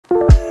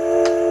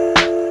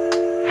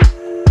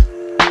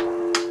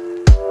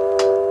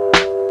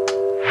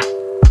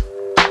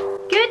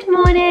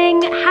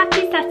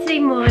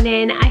Saturday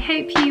morning. I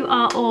hope you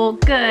are all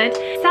good.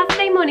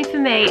 Saturday morning for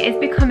me is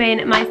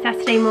becoming my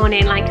Saturday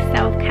morning like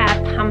self-care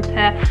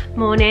pamper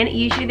morning.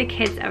 Usually the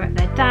kids are at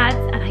their dad's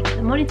and I get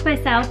the morning to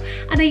myself,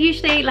 and I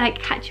usually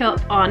like catch up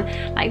on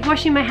like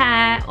washing my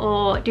hair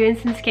or doing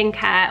some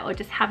skincare or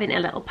just having a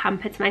little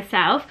pamper to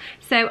myself.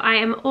 So I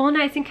am all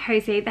nice and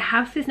cozy. The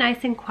house is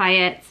nice and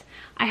quiet.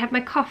 I have my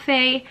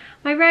coffee,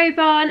 my robe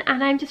on,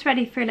 and I'm just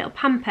ready for a little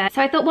pamper.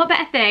 So I thought, what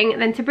better thing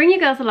than to bring you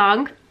girls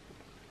along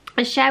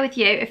and share with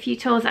you a few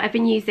tools that I've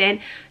been using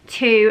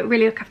to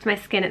really look after my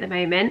skin at the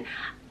moment.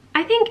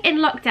 I think in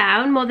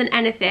lockdown, more than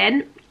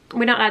anything,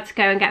 we're not allowed to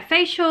go and get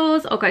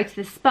facials or go to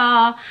the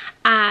spa,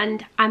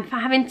 and I'm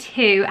having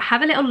to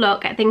have a little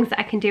look at things that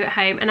I can do at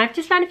home, and I've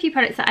just found a few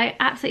products that I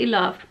absolutely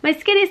love. My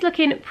skin is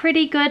looking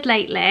pretty good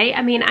lately.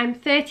 I mean, I'm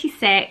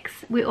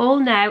 36. We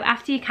all know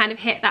after you kind of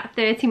hit that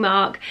 30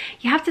 mark,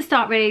 you have to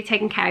start really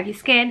taking care of your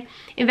skin,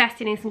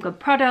 investing in some good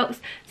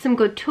products, some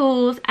good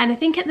tools, and I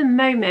think at the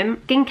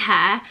moment,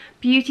 skincare,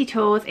 beauty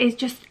tools is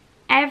just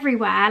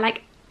everywhere.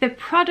 Like, the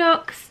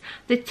products,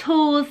 the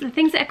tools, the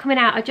things that are coming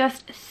out are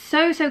just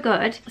so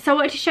good. So I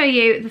wanted to show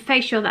you the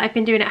facial that I've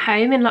been doing at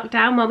home in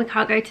lockdown while we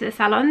can't go to the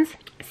salons.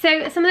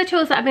 So some of the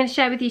tools that I'm going to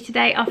share with you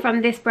today are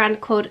from this brand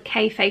called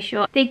K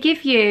Facial. They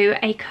give you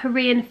a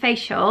Korean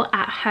facial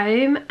at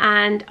home,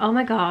 and oh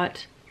my god,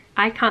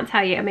 I can't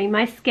tell you. I mean,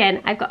 my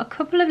skin, I've got a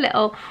couple of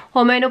little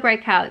hormonal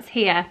breakouts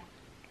here,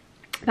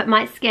 but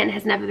my skin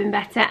has never been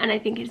better, and I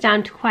think it's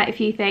down to quite a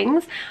few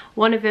things.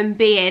 One of them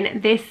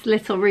being this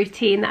little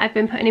routine that I've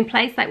been putting in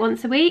place like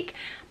once a week.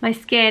 My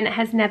skin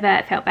has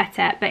never felt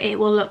better, but it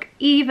will look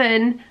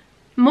even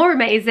more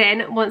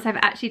amazing once I've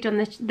actually done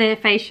the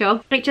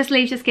facial. It just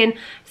leaves your skin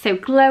so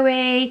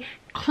glowy,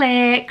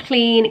 clear,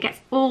 clean. It gets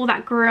all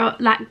that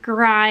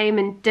grime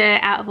and dirt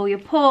out of all your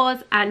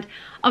pores, and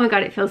oh my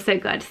god, it feels so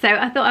good. So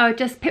I thought I would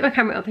just pick my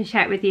camera up and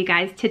share it with you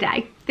guys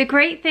today. The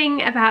great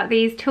thing about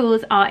these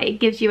tools are it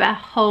gives you a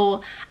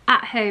whole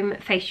at-home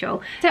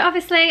facial. So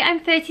obviously I'm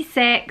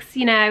 36,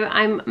 you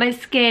know, my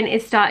skin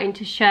is starting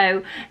to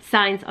show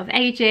signs of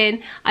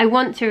aging. I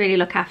want to really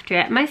look after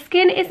it. My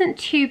skin isn't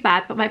too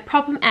bad, but my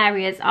problem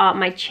areas are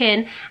my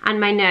chin and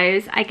my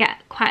nose. I get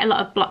quite a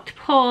lot of blocked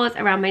pores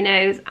around my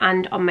nose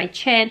and on my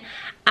chin,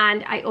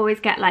 and I always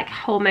get like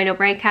hormonal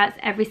breakouts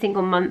every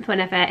single month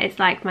whenever it's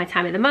like my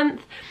time of the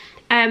month.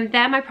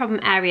 They're my problem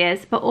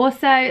areas, but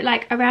also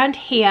like around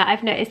here,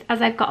 I've noticed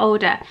as I've got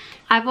older,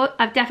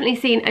 I've definitely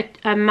seen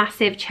a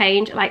massive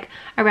change like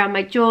around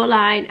my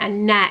jawline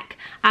and neck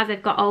as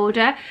I've got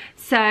older.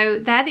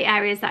 So they're the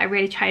areas that I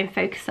really try and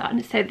focus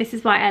on. So this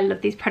is why I love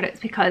these products,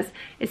 because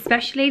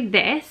especially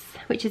this,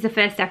 which is the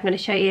first step I'm going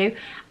to show you,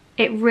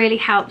 it really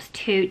helps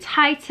to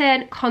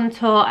tighten,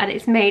 contour, and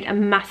it's made a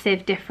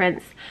massive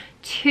difference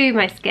to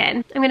my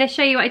skin. I'm going to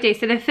show you what I do.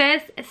 So the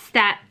first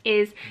step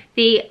is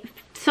the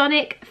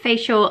Sonic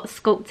Facial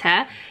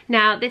Sculptor.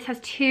 Now this has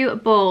two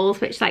balls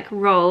which like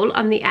roll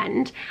on the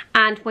end,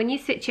 and when you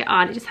switch it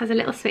on, it just has a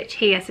little switch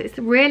here, so it's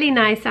really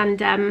nice,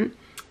 and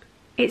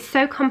it's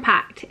so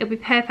compact. It'll be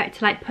perfect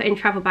to like put in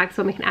travel bags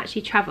when we can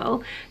actually travel.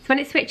 So when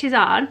it switches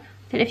on, I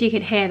don't know if you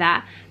can hear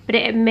that, but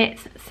it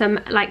emits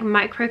some like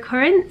micro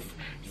currents.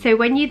 So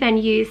when you then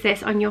use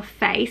this on your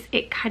face,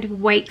 it kind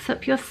of wakes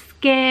up your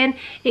skin.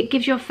 It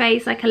gives your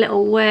face like a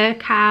little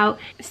workout.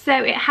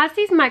 So it has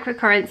these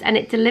microcurrents, and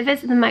it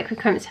delivers the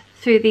microcurrents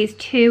through these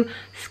two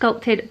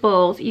sculpted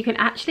balls. You can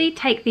actually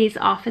take these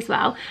off as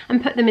well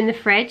and put them in the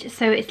fridge.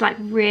 So it's like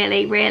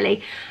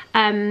really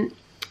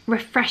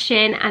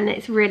refreshing, and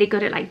it's really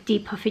good at like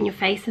depuffing your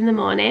face in the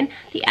morning.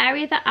 The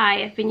area that I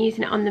have been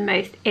using it on the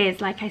most is,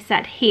 like I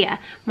said, here,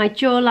 my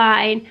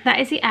jawline. That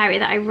is the area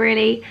that I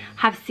really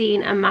have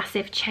seen a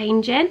massive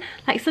change in.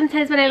 Like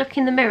sometimes when I look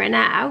in the mirror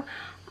now,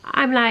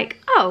 I'm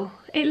like, oh,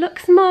 it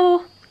looks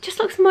more, just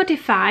looks more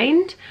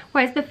defined.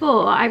 Whereas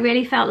before, I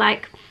really felt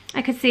like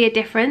I could see a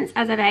difference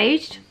as I've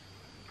aged.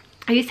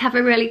 I used to have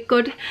a really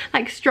good,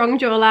 like strong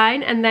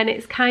jawline, and then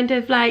it's kind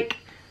of like,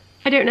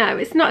 I don't know,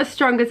 it's not as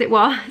strong as it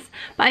was,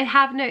 but I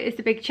have noticed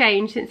a big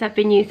change since I've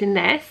been using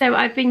this. So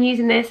I've been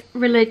using this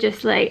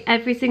religiously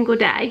every single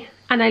day,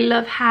 and I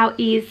love how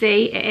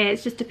easy it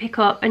is just to pick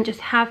up and just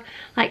have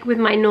like with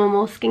my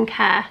normal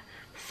skincare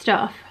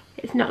stuff.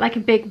 It's not like a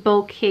big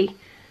bulky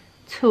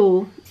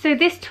tool. So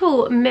this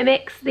tool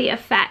mimics the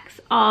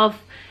effects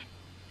of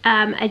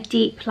a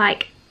deep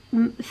like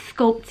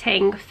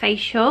sculpting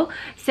facial.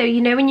 So you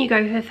know when you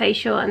go for a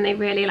facial and they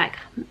really like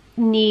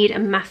need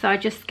and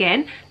massage your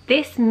skin,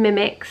 this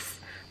mimics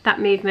that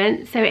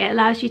movement, so it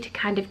allows you to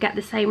kind of get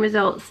the same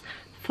results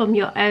from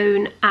your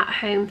own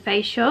at-home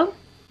facial.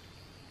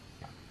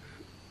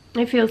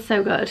 It feels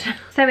so good.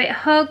 So it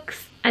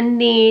hugs and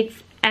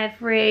kneads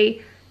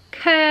every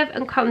curve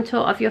and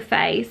contour of your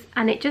face,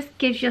 and it just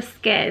gives your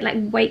skin, like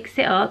wakes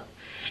it up.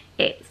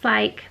 It's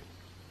like,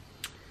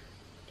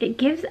 it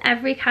gives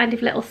every kind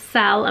of little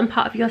cell and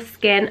part of your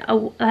skin a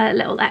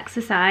little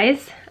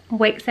exercise,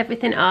 wakes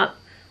everything up.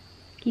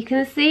 You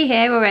can see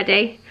here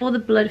already all the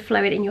blood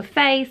flowing in your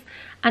face,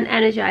 and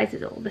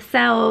energizes all the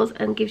cells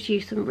and gives you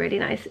some really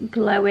nice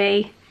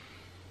glowy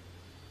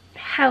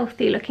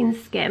healthy looking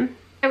skin.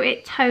 So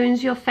it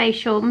tones your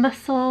facial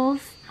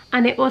muscles,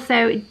 and it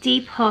also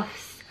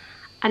depuffs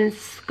and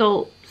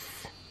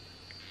sculpts.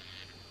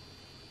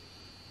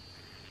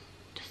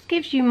 Just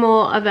gives you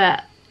more of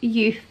a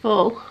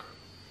youthful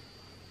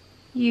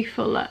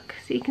look.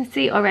 So you can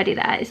see already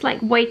there, it's like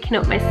waking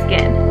up my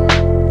skin.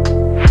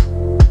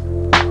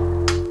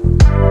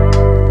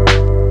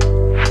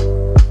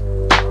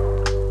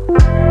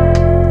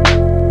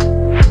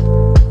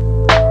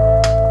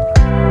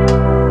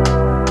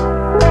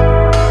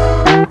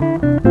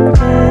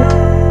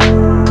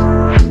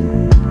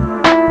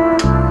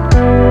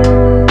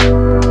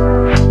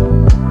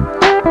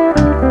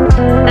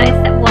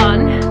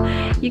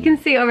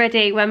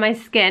 Already where my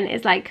skin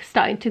is like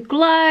starting to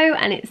glow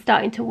and it's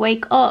starting to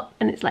wake up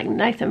and it's like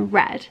nice and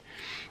red.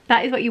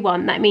 That is what you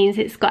want. That means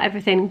it's got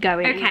everything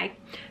going. Okay,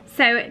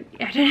 so I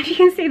don't know if you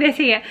can see this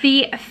here.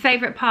 The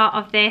favourite part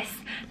of this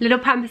little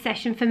pamper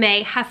session for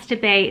me has to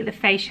be the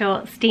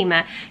facial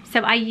steamer.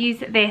 So I use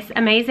this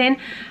amazing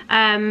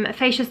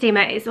facial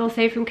steamer. It's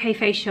also from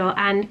K-Facial,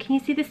 and can you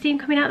see the steam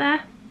coming out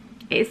there?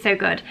 It is so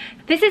good.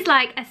 This is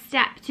like a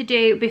step to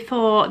do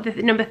before the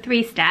number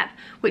 3 step,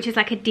 which is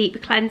like a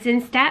deep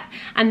cleansing step.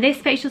 And this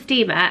facial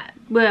steamer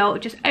will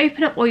just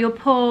open up all your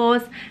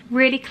pores,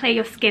 really clear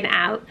your skin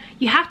out.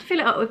 You have to fill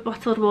it up with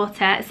bottled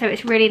water, so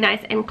it's really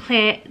nice and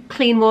clear,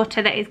 clean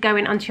water that is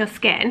going onto your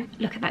skin.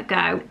 Look at that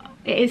go.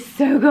 It is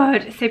so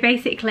good. So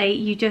basically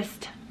you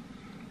just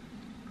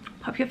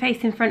pop your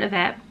face in front of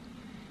it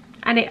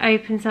and it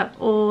opens up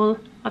all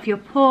of your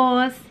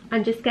pores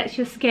and just gets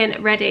your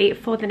skin ready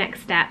for the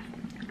next step,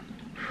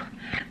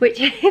 which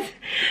is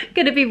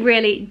going to be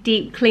really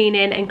deep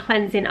cleaning and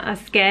cleansing our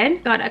skin.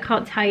 God, I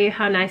can't tell you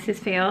how nice this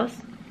feels.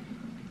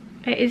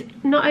 It is,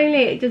 not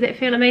only does it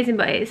feel amazing,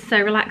 but it is so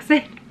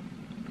relaxing.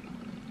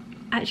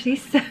 Actually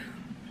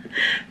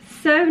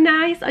so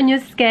nice on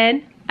your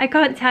skin. I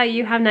can't tell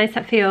you how nice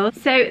that feels.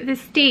 So the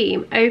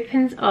steam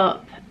opens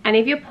up any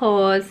of your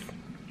pores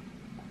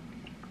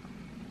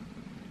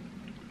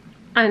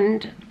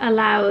and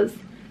allows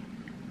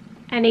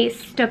any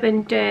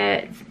stubborn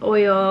dirt,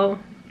 oil,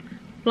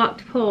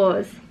 blocked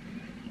pores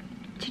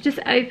to just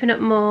open up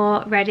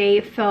more, ready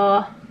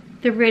for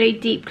the really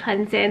deep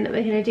cleansing that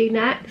we're going to do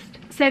next.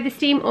 So the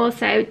steam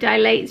also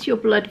dilates your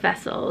blood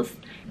vessels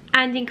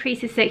and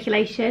increases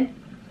circulation,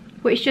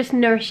 which just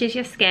nourishes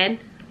your skin.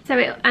 So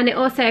it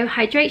also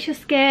hydrates your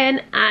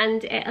skin,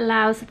 and it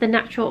allows the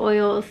natural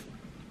oils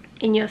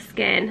in your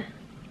skin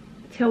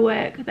to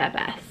work their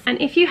best. And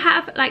if you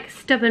have like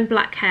stubborn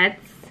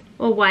blackheads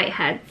or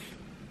whiteheads,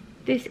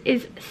 this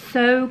is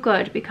so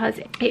good because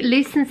it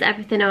loosens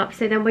everything up.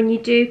 So then when you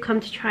do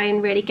come to try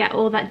and really get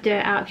all that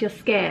dirt out of your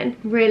skin,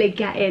 really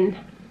get in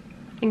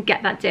and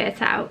get that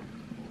dirt out.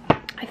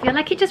 I feel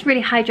like it just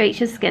really hydrates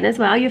your skin as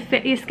well. Your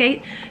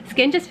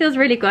skin just feels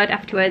really good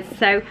afterwards.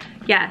 So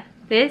yeah,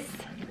 this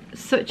is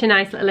such a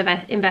nice little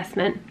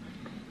investment.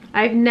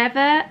 I've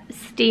never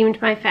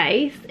steamed my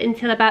face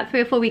until about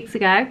 3 or 4 weeks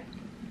ago,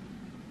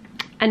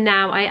 and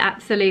now I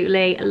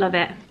absolutely love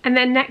it. And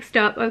then next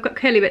up, I've got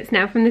curly bits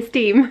now from the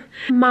steam.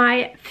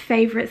 My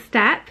favourite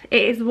step,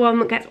 it is one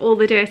that gets all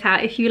the dirt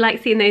out. If you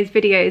like seeing those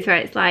videos where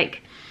it's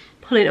like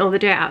pulling all the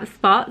dirt out of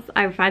spots,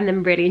 I find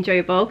them really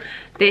enjoyable.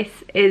 This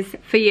is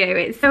for you.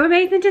 It's so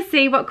amazing to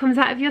see what comes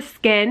out of your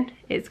skin.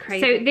 It's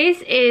crazy. So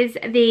this is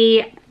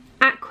the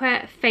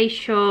Aqua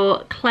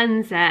Facial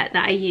Cleanser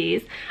that I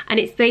use, and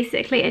it's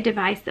basically a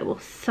device that will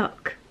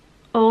suck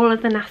all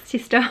of the nasty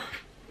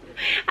stuff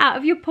out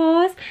of your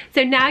pores.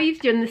 So now you've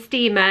done the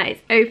steamer,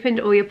 it's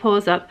opened all your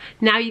pores up.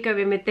 Now you go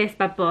in with this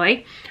bad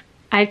boy.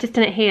 I've just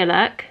done it here,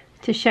 look,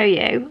 to show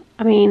you.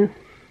 I mean,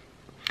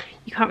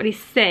 you can't really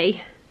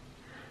see,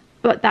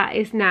 but that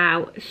is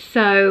now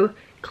so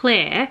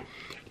clear.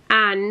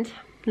 And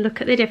look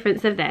at the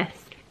difference of this.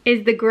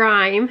 Is the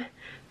grime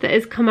that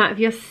has come out of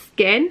your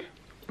skin.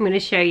 I'm going to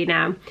show you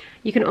now.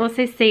 You can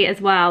also see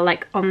as well,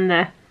 like on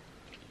the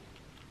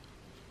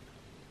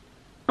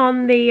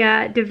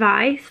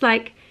device,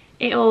 like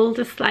it all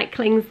just like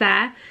clings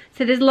there.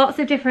 So there's lots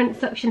of different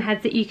suction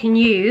heads that you can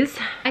use.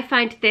 I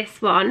find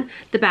this one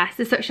the best.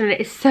 The suction on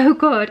it is so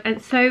good and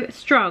so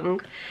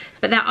strong,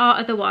 but there are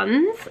other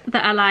ones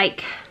that are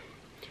like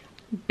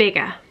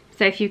bigger.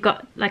 So if you've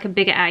got like a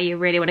bigger area you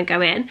really want to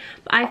go in,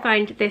 but I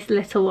find this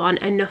little one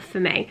enough for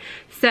me.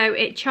 So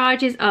it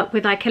charges up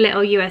with like a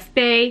little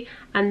USB,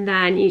 and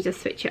then you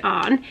just switch it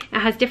on. It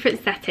has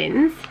different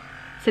settings.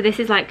 So this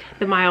is like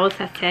the mild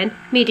setting,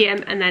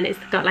 medium, and then it's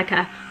got like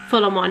a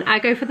full-on one. I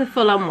go for the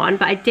full-on one,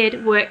 but I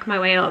did work my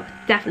way up.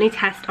 Definitely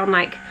test on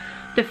like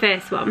the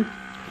first one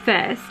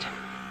first.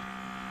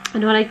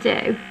 And what I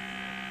do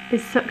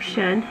is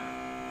suction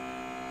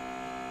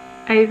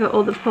over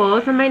all the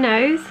pores on my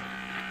nose,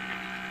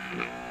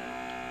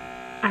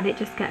 and it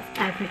just gets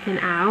everything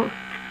out.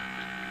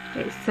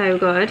 It's so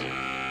good.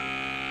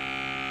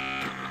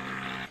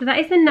 So that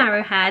is the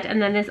narrow head,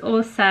 and then there's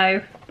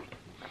also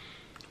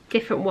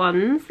different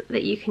ones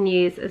that you can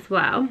use as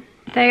well.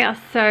 They are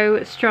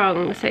so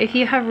strong, so if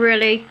you have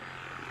really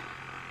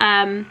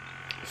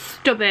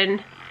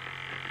stubborn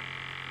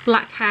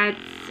blackheads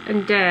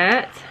and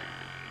dirt,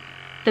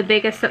 the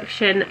bigger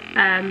suction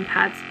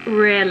pads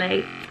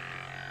really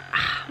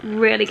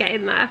get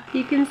in there.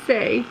 You can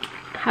see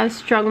how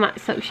strong that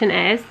suction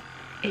is.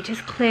 It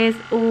just clears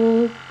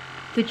all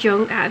the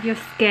junk out of your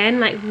skin.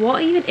 Like,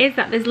 what even is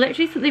that? There's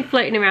literally something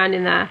floating around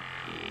in there.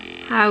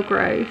 How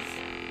gross.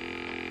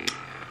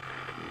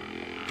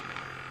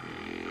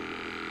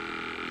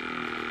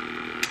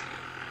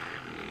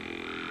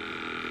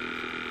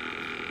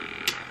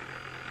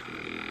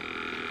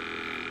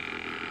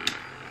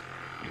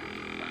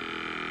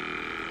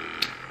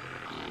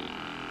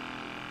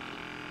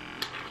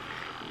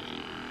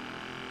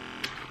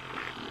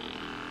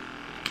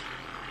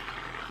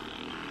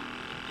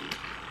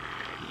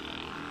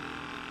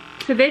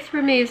 So this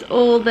removes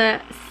all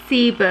the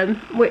sebum,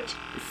 which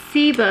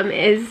sebum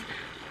is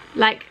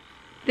like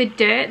the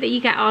dirt that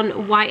you get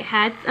on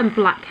whiteheads and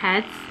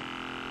blackheads.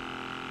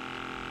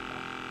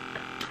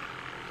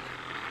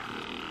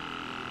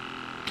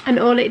 And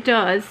all it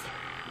does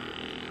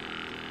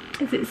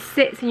is it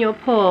sits in your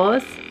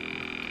pores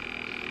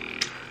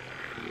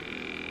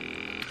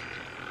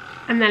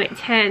and then it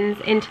turns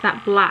into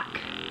that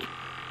black.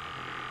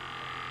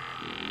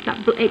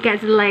 It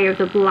gets a layer of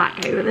the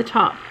black over the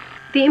top.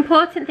 The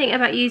important thing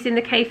about using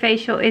the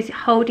K-Facial is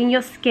holding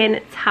your skin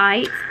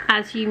tight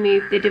as you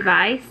move the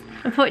device.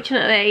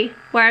 Unfortunately,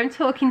 where I'm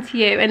talking to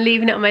you and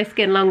leaving it on my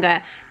skin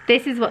longer,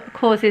 this is what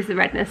causes the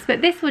redness,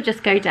 but this will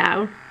just go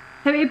down.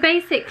 So it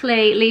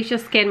basically leaves your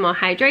skin more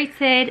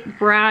hydrated,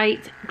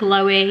 bright,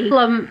 glowy,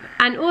 plump,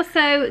 and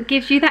also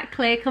gives you that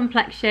clear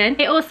complexion.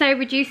 It also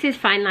reduces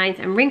fine lines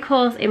and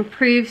wrinkles,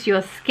 improves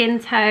your skin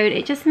tone.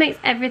 It just makes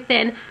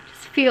everything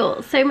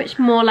feel so much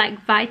more like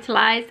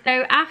vitalized.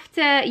 So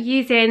after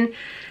using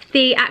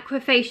the Aqua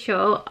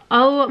Facial,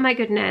 oh my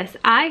goodness,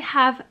 I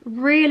have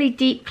really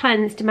deep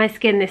cleansed my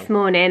skin this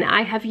morning.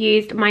 I have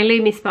used my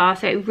Lumi Spa,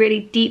 so really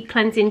deep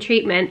cleansing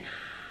treatment,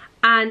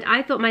 and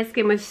I thought my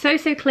skin was so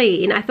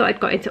clean. I thought I'd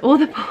got into all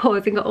the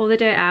pores and got all the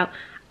dirt out,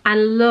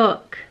 and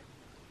look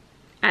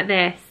at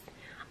this.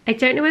 I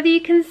don't know whether you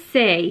can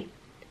see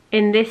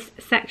in this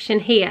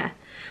section here,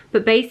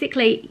 but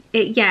basically,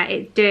 it's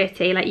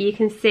dirty. Like, you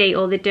can see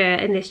all the dirt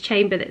in this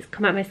chamber that's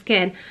come out of my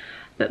skin.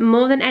 But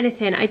more than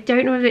anything, I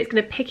don't know whether it's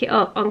going to pick it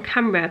up on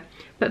camera,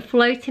 but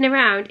floating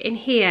around in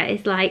here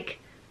is like,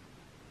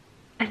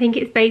 I think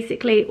it's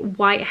basically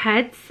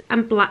whiteheads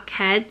and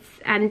blackheads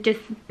and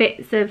just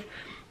bits of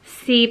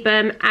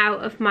sebum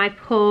out of my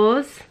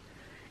pores.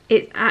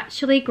 It's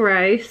actually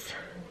gross.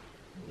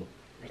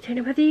 I don't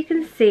know whether you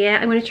can see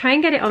it. I'm going to try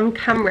and get it on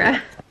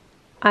camera.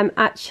 I'm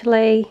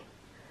actually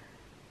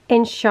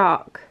in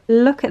shock.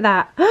 Look at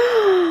that.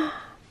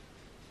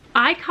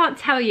 I can't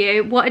tell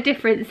you what a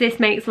difference this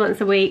makes once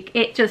a week.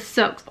 It just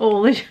sucks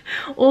all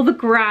the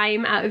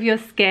grime out of your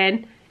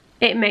skin.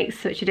 It makes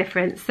such a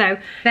difference. So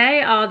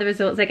they are the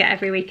results I get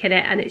every week in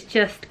it, and it's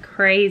just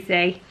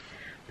crazy.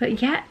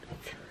 But yet,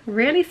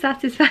 really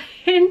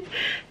satisfying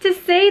to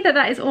see that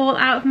that is all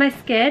out of my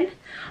skin.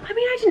 I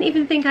mean, I didn't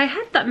even think I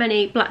had that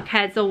many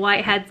blackheads or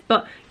whiteheads,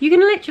 but you can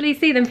literally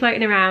see them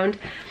floating around.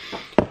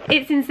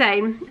 It's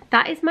insane.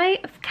 That is my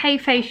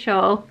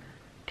K-Facial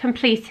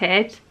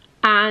completed,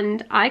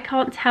 and I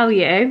can't tell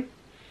you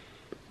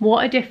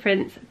what a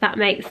difference that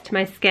makes to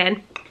my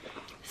skin.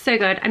 So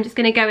good. I'm just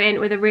going to go in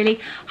with a really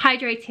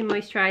hydrating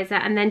moisturiser,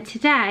 and then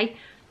today,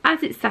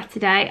 as it's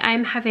Saturday,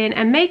 I'm having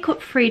a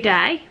makeup free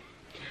day,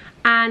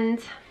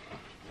 and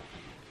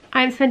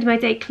I'm spending my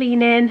day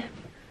cleaning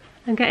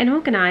and getting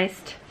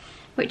organised,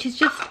 which is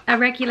just a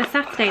regular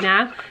Saturday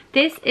now.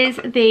 This is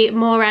the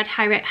Morad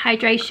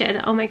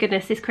Hydration. Oh my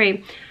goodness, this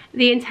cream.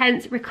 The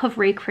Intense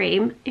Recovery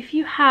Cream. If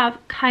you have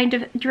kind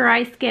of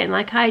dry skin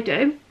like I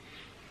do,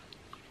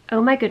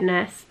 oh my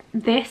goodness,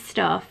 this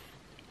stuff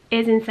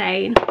is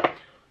insane.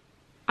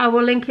 I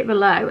will link it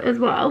below as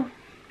well.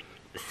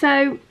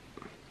 So,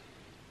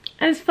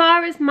 as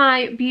far as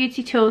my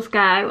beauty tools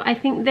go, I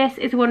think this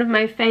is one of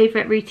my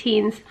favourite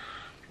routines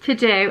to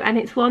do, and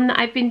it's one that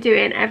I've been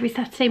doing every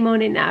Saturday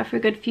morning now for a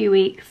good few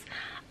weeks,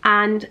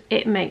 and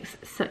it makes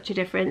such a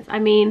difference. I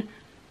mean,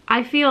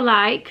 I feel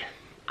like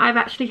I've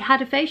actually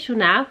had a facial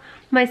now.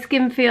 My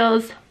skin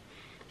feels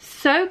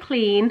so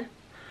clean,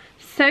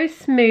 so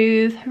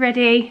smooth,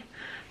 ready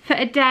for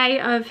a day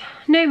of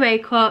no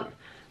makeup,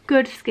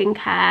 good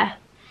skincare,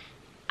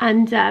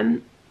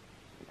 and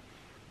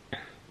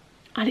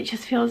it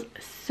just feels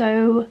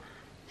so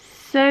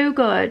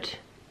good.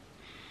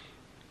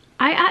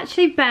 I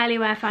actually barely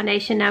wear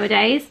foundation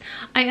nowadays.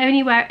 I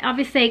only wear it,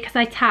 obviously, because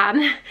I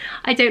tan.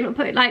 I don't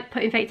like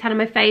putting fake tan on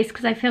my face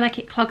because I feel like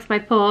it clogs my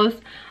pores.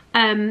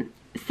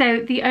 So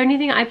the only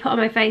thing I put on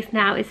my face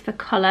now is for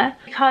colour,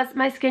 because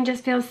my skin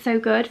just feels so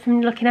good from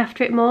looking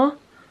after it more.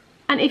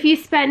 And if you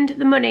spend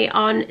the money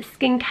on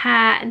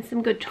skincare and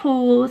some good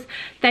tools,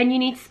 then you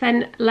need to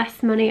spend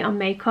less money on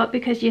makeup,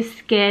 because your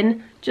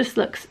skin just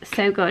looks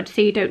so good.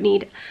 So you don't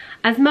need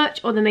as much,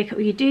 or the makeup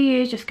you do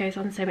use just goes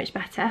on so much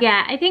better.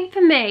 Yeah, I think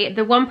for me,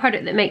 the one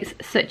product that makes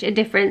such a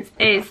difference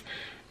is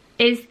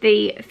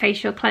the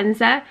facial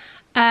cleanser.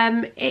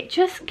 It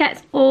just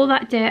gets all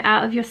that dirt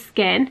out of your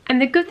skin.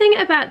 And the good thing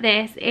about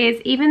this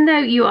is, even though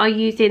you are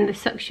using the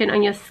suction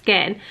on your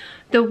skin,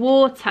 the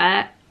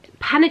water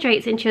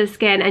penetrates into your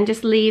skin and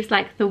just leaves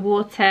like the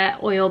water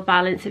oil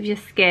balance of your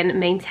skin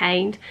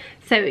maintained.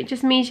 So it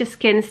just means your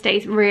skin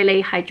stays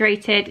really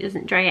hydrated, it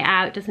doesn't dry it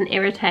out, doesn't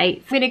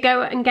irritate. I'm gonna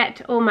go and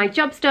get all my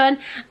jobs done,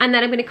 and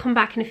then I'm gonna come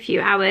back in a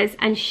few hours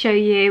and show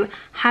you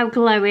how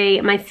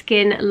glowy my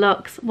skin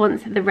looks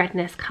once the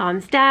redness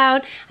calms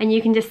down. And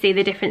you can just see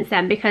the difference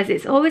then, because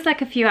it's always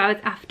like a few hours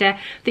after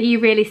that you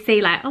really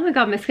see like, oh my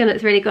god, my skin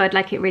looks really good,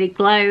 like it really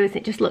glows,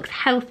 it just looks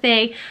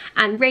healthy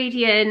and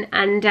radiant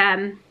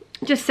and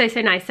just so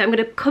nice. So I'm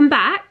gonna come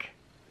back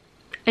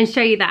and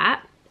show you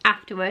that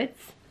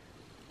afterwards,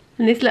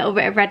 and this little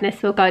bit of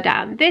redness will go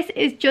down. This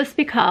is just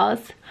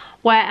because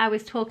where I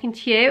was talking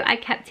to you, I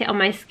kept it on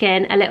my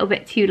skin a little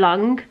bit too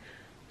long,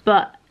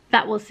 but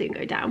that will soon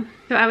go down.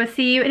 So I will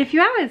see you in a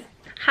few hours.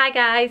 Hi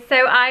guys,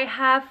 so I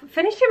have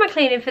finished doing my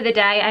cleaning for the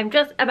day. I'm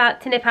just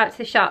about to nip out to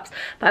the shops,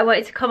 but I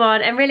wanted to come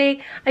on and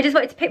really, I just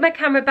wanted to pick my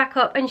camera back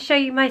up and show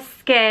you my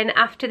skin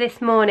after this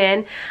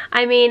morning.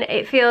 I mean,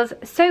 it feels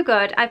so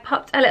good. I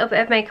popped a little bit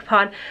of makeup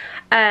on,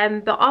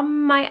 but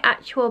on my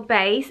actual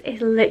base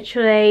is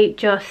literally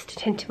just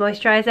tinted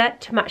moisturiser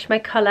to match my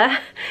colour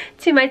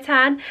to my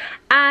tan,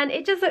 and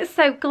it just looks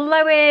so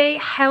glowy,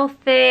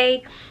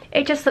 healthy.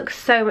 It just looks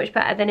so much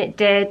better than it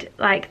did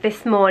like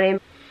this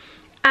morning.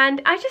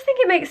 And I just think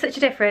it makes such a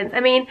difference. I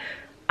mean,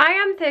 I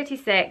am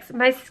 36,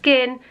 my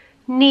skin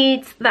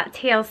needs that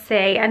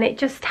TLC, and it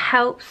just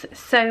helps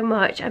so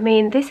much. I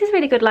mean, this is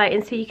really good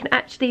lighting, so you can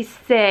actually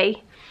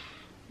see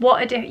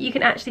what a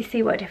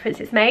difference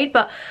it's made.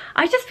 But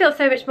I just feel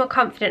so much more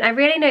confident. I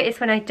really notice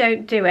when I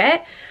don't do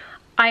it,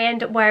 I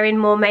end up wearing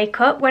more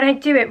makeup. When I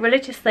do it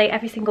religiously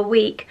every single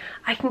week,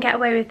 I can get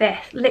away with this,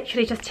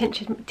 literally just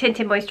tinted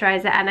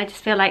moisturiser, and I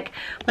just feel like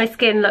my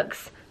skin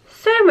looks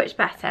so much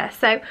better.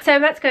 So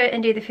let's go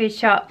and do the food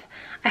shop.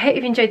 I hope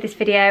you've enjoyed this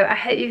video. I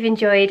hope you've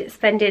enjoyed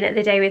spending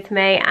the day with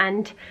me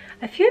and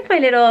a few of my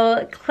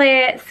little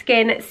clear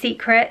skin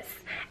secrets.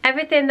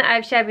 Everything that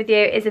I've shared with you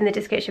is in the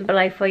description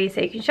below for you,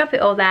 so you can shop it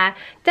all there.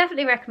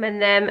 Definitely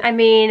recommend them. I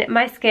mean,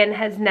 my skin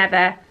has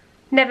never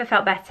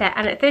felt better,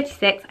 and at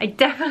 36 I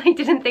definitely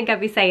didn't think I'd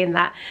be saying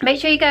that.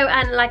 Make sure you go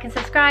and like and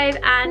subscribe,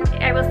 and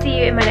I will see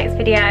you in my next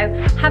video.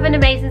 Have an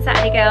amazing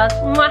Saturday, girls.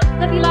 Mwah.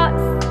 Love you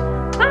lots.